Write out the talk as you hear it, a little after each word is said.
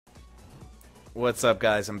What's up,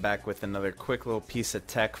 guys? I'm back with another quick little piece of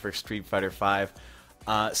tech for Street Fighter V.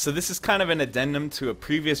 So this is kind of an addendum to a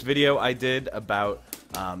previous video I did about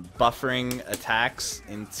buffering attacks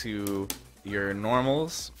into your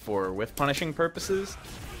normals for whiff punishing purposes.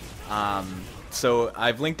 So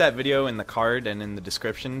I've linked that video in the card and in the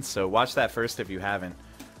description, so watch that first if you haven't.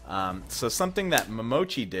 So something that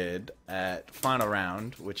Momochi did at Final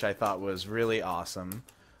Round, which I thought was really awesome,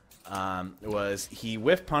 was he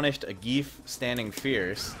whiff punished a Geef standing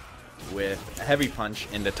fierce with a heavy punch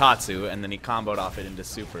into Tatsu, and then he comboed off it into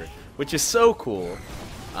super, which is so cool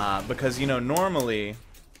because, you know, normally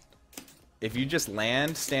if you just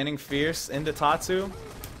land standing fierce into Tatsu,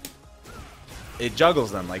 it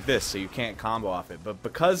juggles them like this, so you can't combo off it. But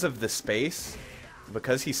because of the space,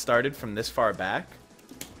 because he started from this far back,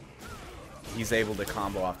 he's able to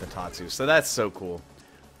combo off the Tatsu. So that's so cool.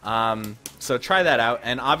 So try that out,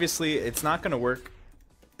 and obviously it's not going to work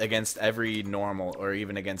against every normal or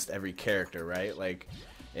even against every character, right? Like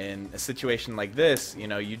in a situation like this, you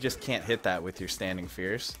know, you just can't hit that with your standing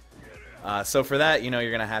fierce. So for that, you know, you're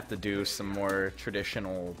going to have to do some more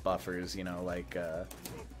traditional buffers, you know, like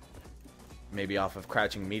maybe off of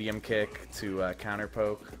crouching medium kick to counter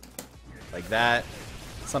poke, like that,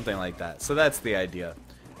 something like that. So that's the idea.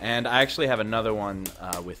 And I actually have another one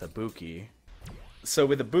with Ibuki. So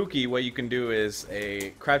with Ibuki, what you can do is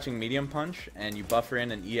a crouching medium punch, and you buffer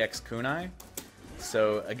in an EX kunai.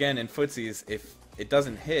 So again, in footsies, if it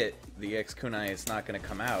doesn't hit, the EX kunai is not going to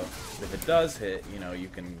come out. If it does hit, you know, you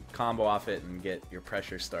can combo off it and get your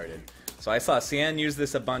pressure started. So I saw Xian use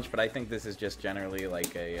this a bunch, but I think this is just generally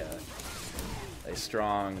like a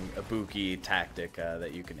strong Ibuki tactic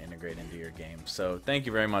that you can integrate into your game. So thank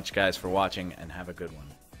you very much, guys, for watching, and have a good one.